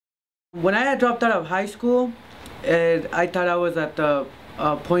When I had dropped out of high school, I thought I was at the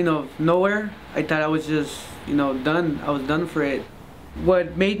point of nowhere. I thought I was just, done. I was done for it.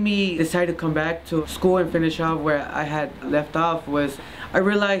 What made me decide to come back to school and finish off where I had left off was I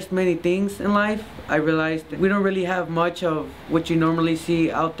realized many things in life. I realized that we don't really have much of what you normally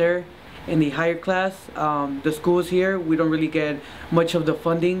see out there in the higher class. The schools here, we don't really get much of the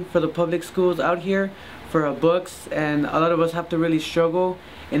funding for the public schools out here for books, and a lot of us have to really struggle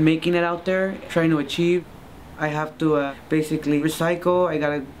in making it out there, trying to achieve. I have to basically recycle. I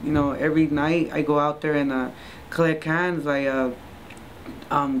gotta, every night I go out there and collect cans. I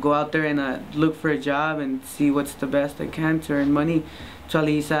go out there and look for a job and see what's the best I can to earn money to at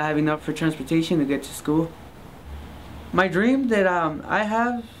least have enough for transportation to get to school. My dream that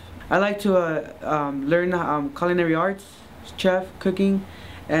I like to learn culinary arts, chef, cooking,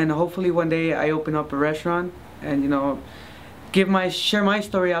 and hopefully one day I open up a restaurant and share my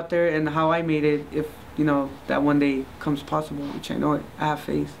story out there and how I made it, if that one day comes possible, which I know I have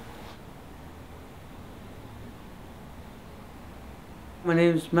faith. My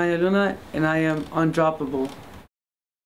name is MANUEL and I am Undroppable.